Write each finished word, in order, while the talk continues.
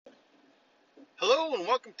Hello and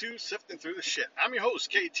welcome to Sifting Through the Shit. I'm your host,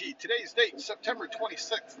 KT. Today's date, September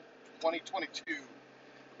 26th, 2022.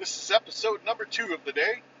 This is episode number 2 of the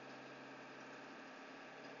day.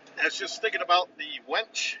 I was just thinking about the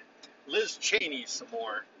wench, Liz Cheney, some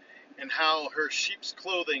more, and how her sheep's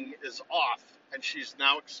clothing is off, and she's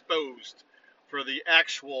now exposed for the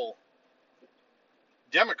actual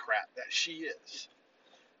Democrat that she is.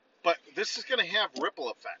 But this is going to have ripple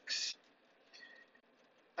effects.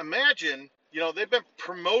 Imagine, they've been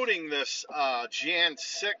promoting this Jan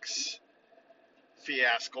 6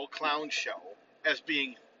 fiasco clown show as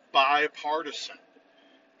being bipartisan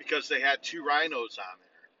because they had 2 rhinos on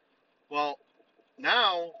there. Well,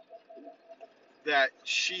 now that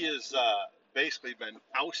she has basically been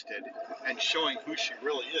ousted and showing who she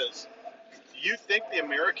really is, do you think the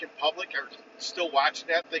American public are still watching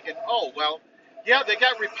that thinking, oh, well, yeah, they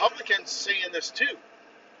got Republicans saying this too?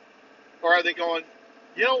 Or are they going,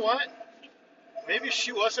 you know what? Maybe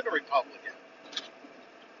she wasn't a Republican.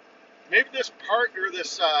 Maybe this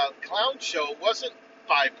clown show wasn't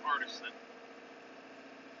bipartisan.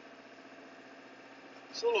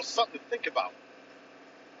 It's a little something to think about.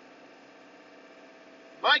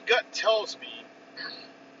 My gut tells me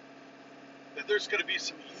that there's going to be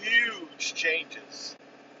some huge changes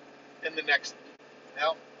in the next,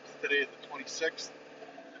 today is the 26th,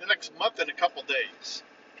 the next month and a couple days.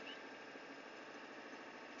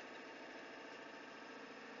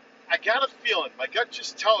 I got a feeling, my gut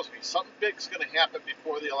just tells me something big's going to happen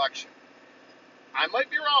before the election. I might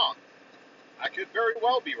be wrong. I could very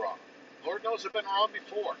well be wrong. Lord knows I've been wrong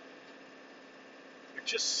before. But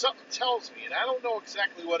just something tells me, and I don't know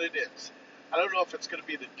exactly what it is. I don't know if it's going to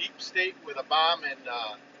be the deep state with a bomb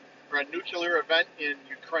or a nuclear event in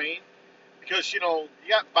Ukraine. Because, you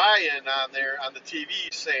got Biden on there on the TV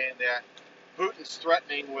saying that Putin's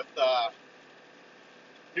threatening with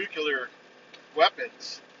nuclear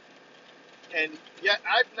weapons. And yet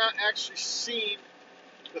I've not actually seen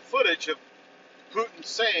the footage of Putin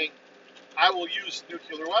saying, I will use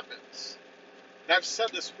nuclear weapons. And I've said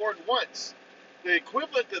this more than once. The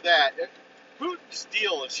equivalent to that, Putin's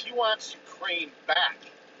deal is he wants Ukraine back.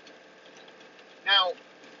 Now,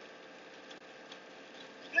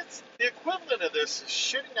 the equivalent of this is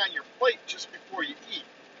shitting on your plate just before you eat.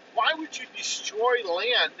 Why would you destroy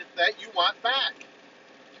land that you want back?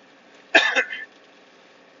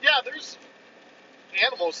 Yeah, there's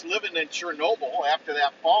animals living in Chernobyl after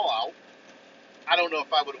that fallout. I don't know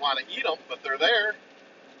if I would want to eat them, but they're there.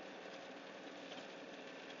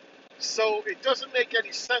 So it doesn't make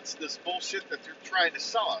any sense, this bullshit that they're trying to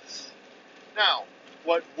sell us. Now,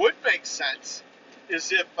 what would make sense is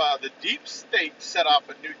if the deep state set up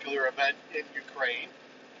a nuclear event in Ukraine.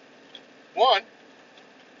 One,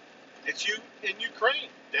 it's in Ukraine.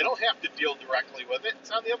 They don't have to deal directly with it.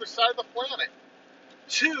 It's on the other side of the planet.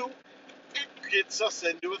 2, it gets us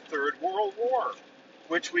into a third world war,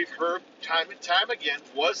 which we've heard time and time again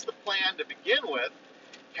was the plan to begin with,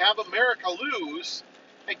 have America lose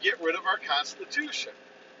and get rid of our Constitution.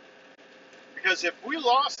 Because if we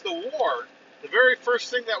lost the war, the very first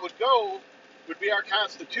thing that would go would be our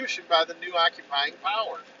Constitution by the new occupying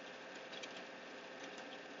power.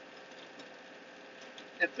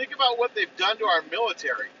 And think about what they've done to our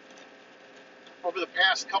military over the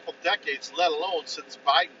past couple decades, let alone since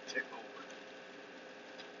Biden took over.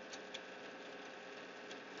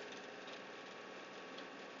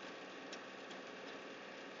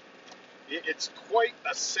 It's quite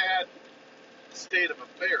a sad state of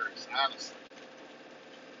affairs, honestly.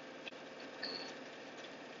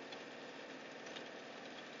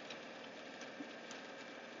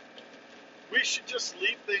 We should just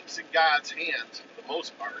leave things in God's hands for the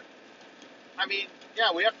most part. I mean,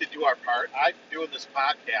 yeah, we have to do our part. I'm doing this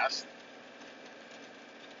podcast.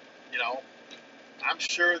 I'm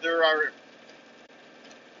sure there are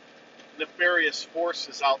nefarious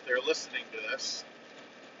forces out there listening to this.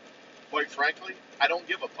 Quite frankly, I don't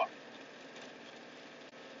give a fuck.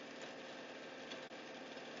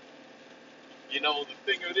 The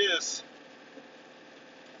thing of it is,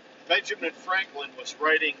 Benjamin Franklin was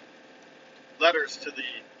writing letters to the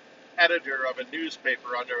editor of a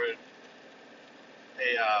newspaper under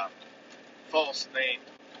a false name.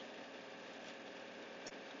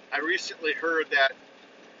 I recently heard that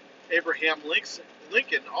Abraham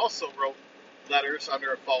Lincoln also wrote letters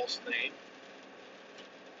under a false name,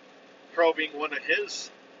 probing one of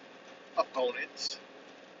his opponents.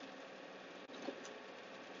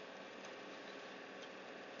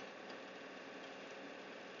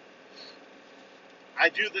 I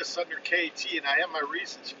do this under KT, and I have my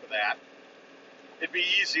reasons for that. It'd be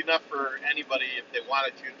easy enough for anybody, if they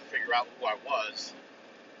wanted to figure out who I was.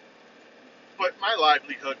 but my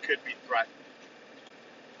livelihood could be threatened.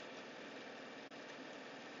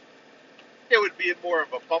 It would be more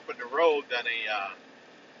of a bump in the road than a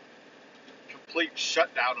complete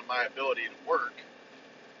shutdown of my ability to work,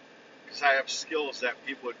 because I have skills that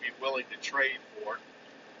people would be willing to trade for.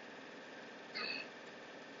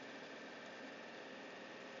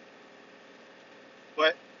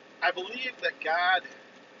 But I believe that God,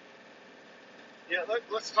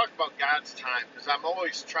 let's talk about God's time, because I'm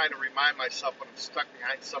always trying to remind myself when I'm stuck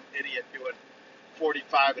behind some idiot doing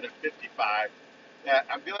 45 and a 55, that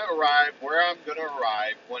I'm going to arrive where I'm going to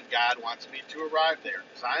arrive when God wants me to arrive there,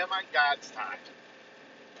 because I am on God's time.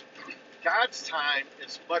 God's time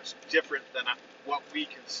is much different than what we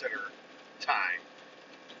consider time.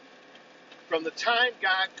 From the time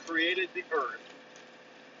God created the earth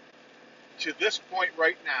to this point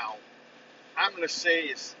right now, I'm going to say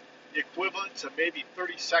is the equivalent to maybe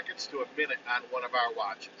 30 seconds to a minute on one of our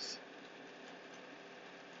watches.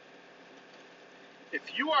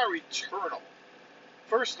 If you are eternal,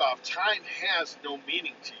 first off, time has no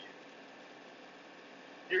meaning to you.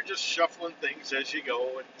 You're just shuffling things as you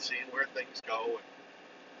go and seeing where things go. And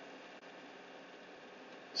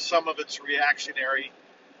some of it's reactionary,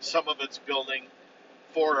 some of it's building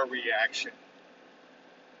for a reaction.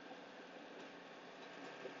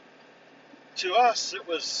 To us, it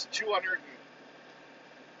was 200 and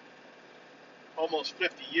almost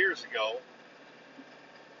 50 years ago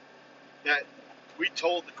that we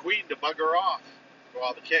told the Queen to bugger off.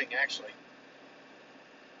 Well, the King, actually.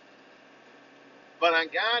 But on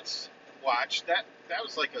God's watch, that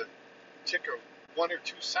was like a tick of 1 or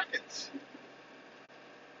 2 seconds.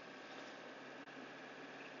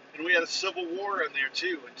 And we had a civil war in there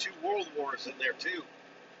too, and 2 world wars in there too.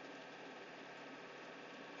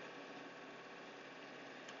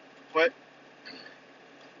 But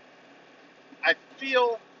I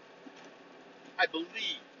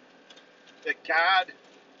believe that God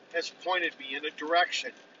has pointed me in a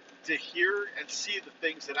direction to hear and see the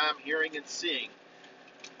things that I'm hearing and seeing,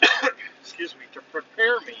 excuse me, to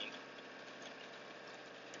prepare me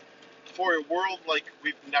for a world like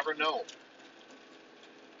we've never known.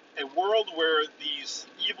 A world where these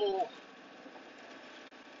evil,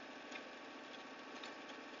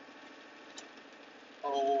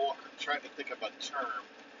 I'm trying to think of a term,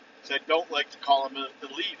 because I don't like to call them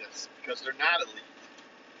elitists, because they're not elite.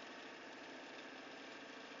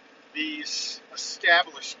 These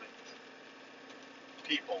establishment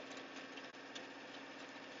people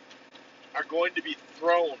are going to be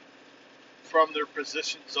thrown from their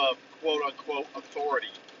positions of quote-unquote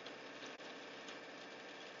authority.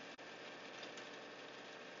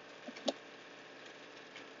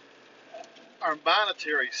 Our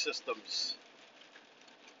monetary systems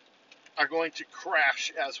are going to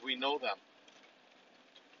crash as we know them.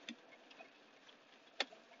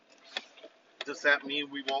 Does that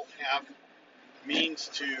mean we won't have means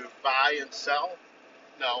to buy and sell?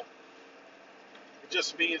 No. It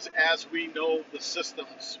just means as we know the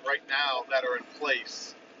systems right now that are in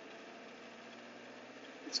place,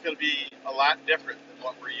 it's going to be a lot different than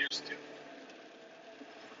what we're used to.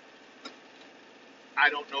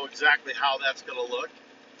 I don't know exactly how that's going to look.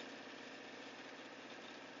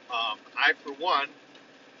 I, for one,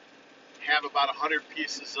 have about 100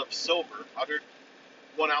 pieces of silver, 100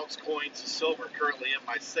 1-ounce coins of silver currently in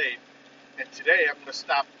my safe. And today I'm going to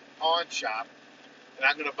stop at the pawn shop and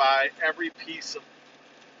I'm going to buy every piece of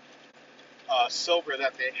silver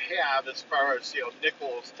that they have, as far as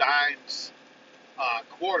nickels, dimes,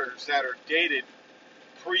 quarters that are dated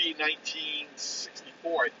pre-1964,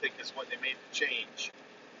 I think is when they made the change.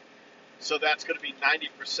 So that's going to be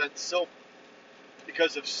 90% silver.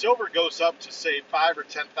 Because if silver goes up to say $5,000 or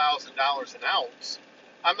 $10,000 an ounce,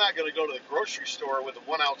 I'm not going to go to the grocery store with a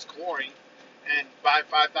 1-ounce coin and buy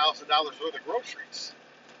 $5,000 worth of groceries.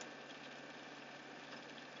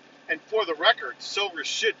 And for the record, silver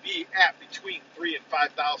should be at between $3,000 and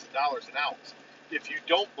 $5,000 an ounce. If you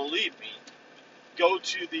don't believe me, go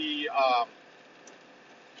to the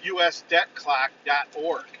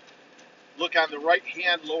usdebtclock.org. Look on the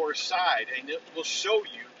right-hand lower side, and it will show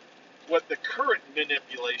you what the current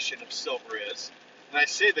manipulation of silver is. And I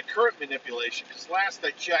say the current manipulation because last I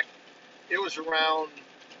checked, it was around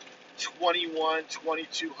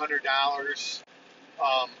 $2,200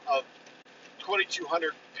 of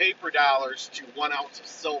 2,200 paper dollars to 1 ounce of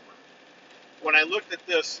silver. When I looked at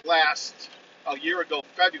this a year ago,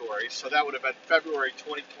 February, so that would have been February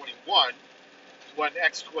 2021, when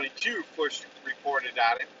X22 first reported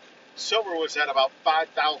on it, silver was at about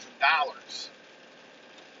 $5,000,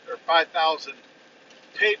 or 5,000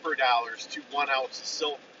 paper dollars to 1 ounce of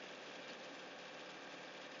silver.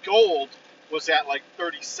 Gold was at like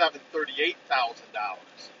 $38,000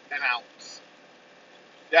 an ounce.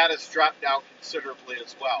 That has dropped down considerably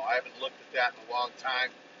as well. I haven't looked at that in a long time.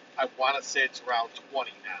 I want to say it's around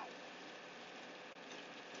 20 now.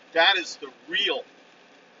 That is the real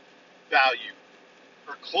value,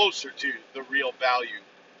 or closer to the real value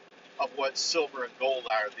of what silver and gold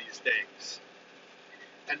are these days.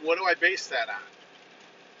 And what do I base that on?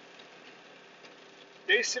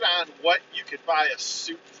 Base it on what you could buy a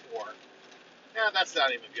suit for. Yeah, that's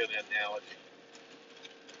not even a good analogy.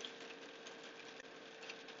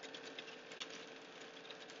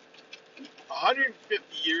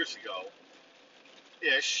 $150 years ago,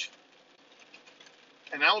 ish,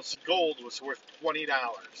 an ounce of gold was worth $20.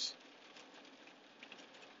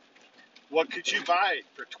 What could you buy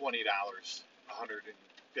for $20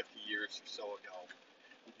 150 years or so ago?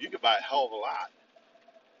 You could buy a hell of a lot.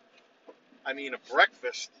 I mean, a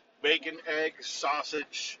breakfast, bacon, eggs,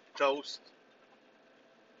 sausage, toast,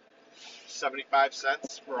 75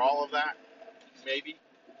 cents for all of that, maybe.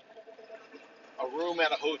 A room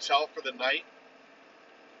at a hotel for the night,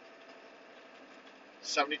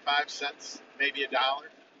 75 cents, maybe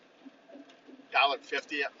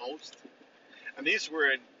 $1.50 at most. And these were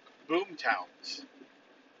in boom towns.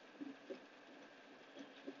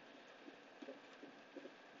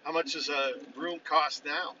 How much does a room cost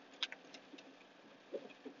now?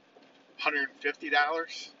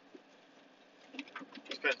 $150?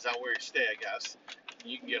 Depends on where you stay, I guess.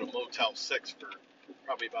 You can get a Motel 6 for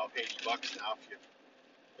probably about $80 now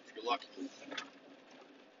if you're lucky.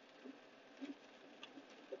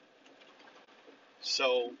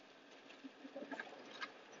 So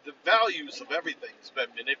the values of everything has been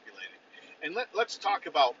manipulated. And let's talk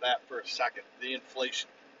about that for a second, the inflation.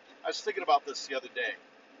 I was thinking about this the other day.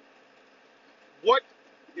 What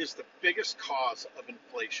is the biggest cause of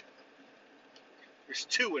inflation? There's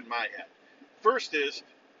two in my head. First is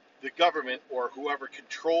the government or whoever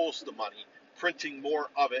controls the money printing more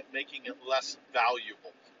of it, making it less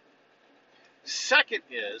valuable. Second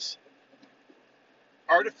is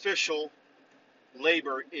artificial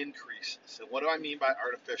labor increases. And what do I mean by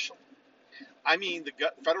artificial? I mean the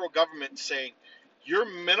federal government saying your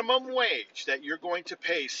minimum wage that you're going to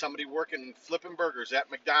pay somebody working flipping burgers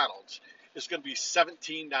at McDonald's is going to be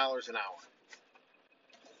 $17 an hour.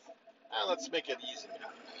 Let's make it easy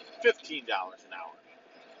now. $15 an hour.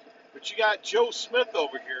 But you got Joe Smith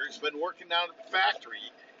over here who's been working down at the factory.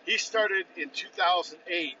 He started in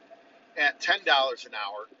 2008 at $10 an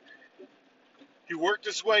hour. He worked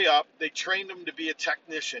his way up. They trained him to be a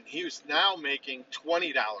technician. He was now making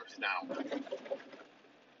 $20 an hour.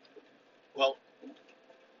 Well,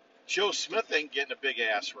 Joe Smith ain't getting a big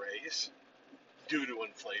ass raise due to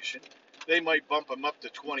inflation. They might bump him up to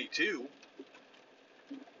 22.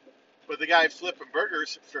 But the guy flipping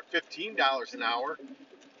burgers for $15 an hour,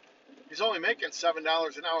 he's only making $7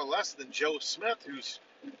 an hour less than Joe Smith, who's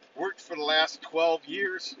worked for the last 14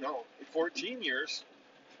 years,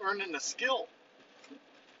 earning a skill.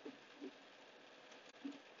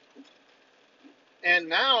 And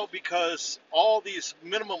now, because all these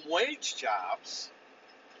minimum wage jobs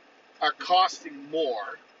are costing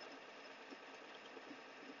more,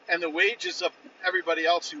 and the wages of everybody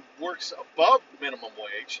else who works above minimum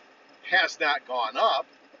wage has not gone up,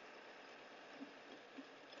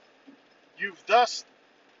 you've thus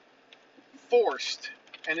forced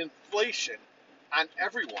an inflation on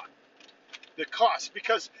everyone. The cost,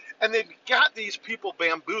 and they've got these people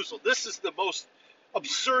bamboozled. This is the most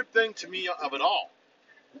absurd thing to me of it all.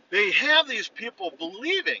 They have these people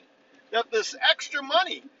believing that this extra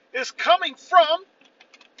money is coming from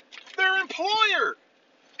their employer,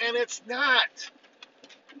 and it's not.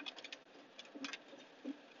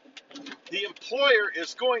 The employer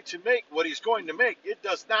is going to make what he's going to make. It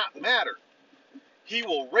does not matter. He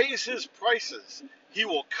will raise his prices. He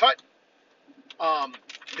will cut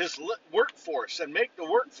his workforce and make the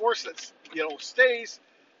workforce that stays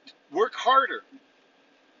work harder.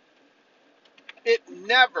 It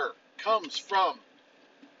never comes from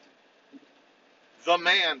the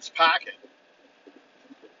man's pocket.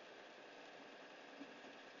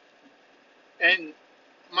 And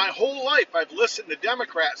my whole life I've listened to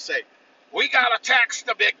Democrats say, we got to tax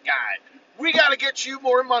the big guy. We got to get you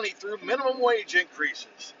more money through minimum wage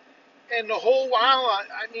increases. And the whole while,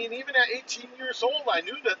 even at 18 years old, I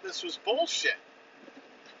knew that this was bullshit.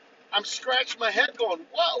 I'm scratching my head going,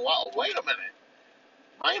 whoa, wait a minute.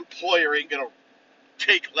 My employer ain't going to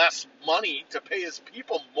take less money to pay his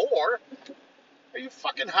people more. Are you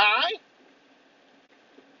fucking high?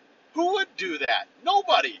 Who would do that?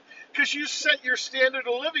 Nobody. Because you set your standard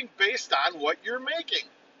of living based on what you're making.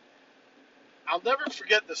 I'll never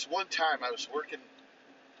forget this one time I was working.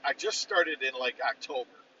 I just started in like October,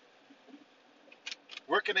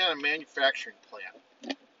 working at a manufacturing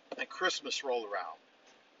plant, and Christmas rolled around.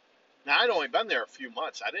 Now I'd only been there a few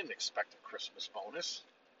months. I didn't expect a Christmas bonus,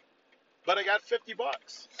 but I got $50.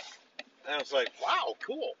 And I was like, wow,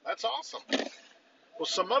 cool. That's awesome. Well,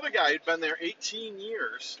 some other guy who'd been there 18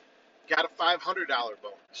 years got a $500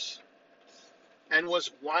 bonus and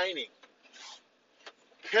was whining,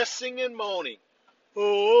 pissing and moaning. Oh,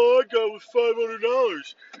 all I got was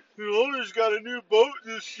 $500. The owner's got a new boat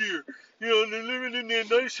this year. You know, and they're living in their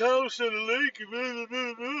nice house on the lake. And blah, blah,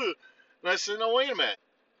 blah, blah. And I said, no, wait a minute.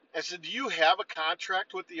 I said, do you have a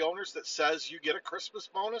contract with the owners that says you get a Christmas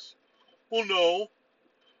bonus? Well, no.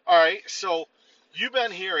 All right, so you've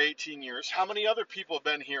been here 18 years. How many other people have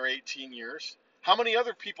been here 18 years? How many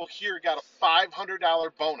other people here got a $500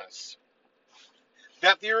 bonus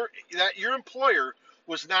that your employer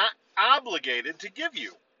was not obligated to give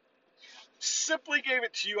you? Simply gave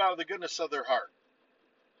it to you out of the goodness of their heart.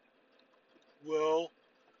 Well,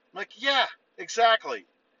 I'm like, yeah, exactly.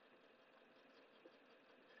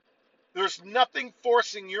 There's nothing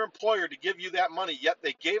forcing your employer to give you that money, yet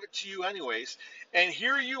they gave it to you anyways. And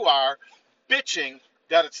here you are bitching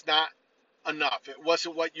that it's not enough. It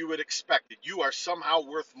wasn't what you had expected. You are somehow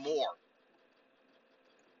worth more.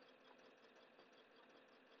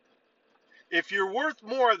 If you're worth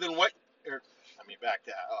more than what, let me back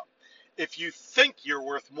that up. If you think you're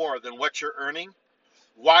worth more than what you're earning,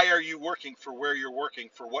 why are you working for where you're working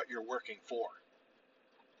for what you're working for?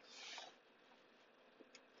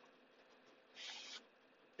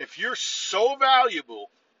 If you're so valuable,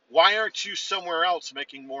 why aren't you somewhere else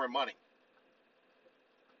making more money?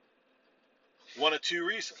 One of two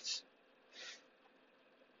reasons.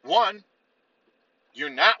 One, you're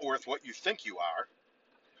not worth what you think you are.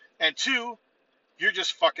 And two, you're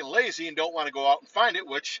just fucking lazy and don't want to go out and find it,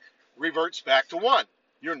 which reverts back to one.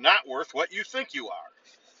 You're not worth what you think you are.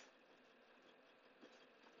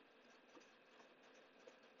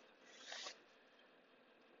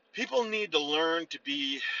 People need to learn to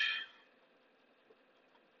be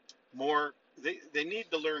more, they need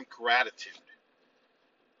to learn gratitude.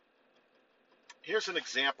 Here's an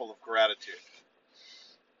example of gratitude.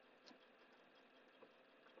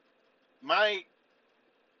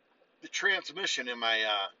 The transmission in my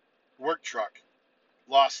work truck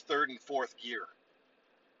lost third and fourth gear.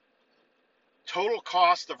 Total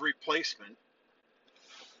cost of replacement,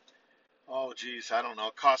 oh geez, I don't know,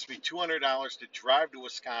 it cost me $200 to drive to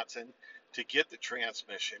Wisconsin to get the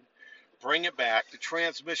transmission, bring it back. The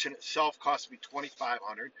transmission itself cost me $2,500,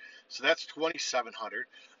 so that's $2,700.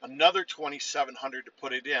 Another $2,700 to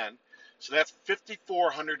put it in, so that's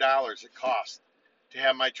 $5,400 it cost to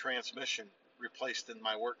have my transmission replaced in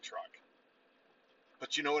my work truck.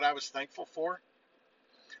 But you know what I was thankful for?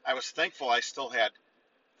 I was thankful I still had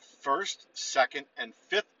first, second, and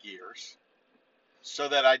fifth gears so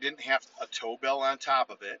that I didn't have a tow bill on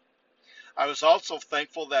top of it. I was also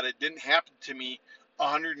thankful that it didn't happen to me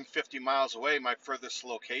 150 miles away, my furthest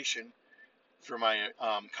location for my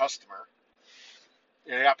customer.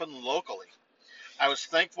 It happened locally. I was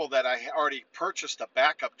thankful that I already purchased a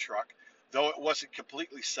backup truck. Though it wasn't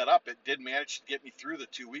completely set up, it did manage to get me through the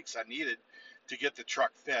 2 weeks I needed to get the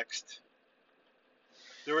truck fixed.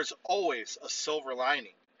 There is always a silver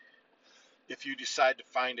lining if you decide to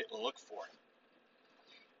find it and look for it.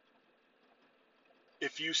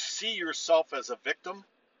 If you see yourself as a victim,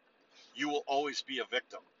 you will always be a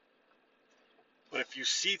victim. But if you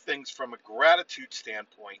see things from a gratitude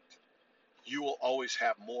standpoint, you will always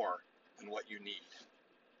have more than what you need.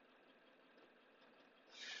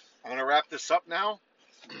 I'm going to wrap this up now.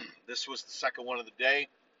 This was the second one of the day.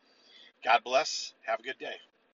 God bless. Have a good day.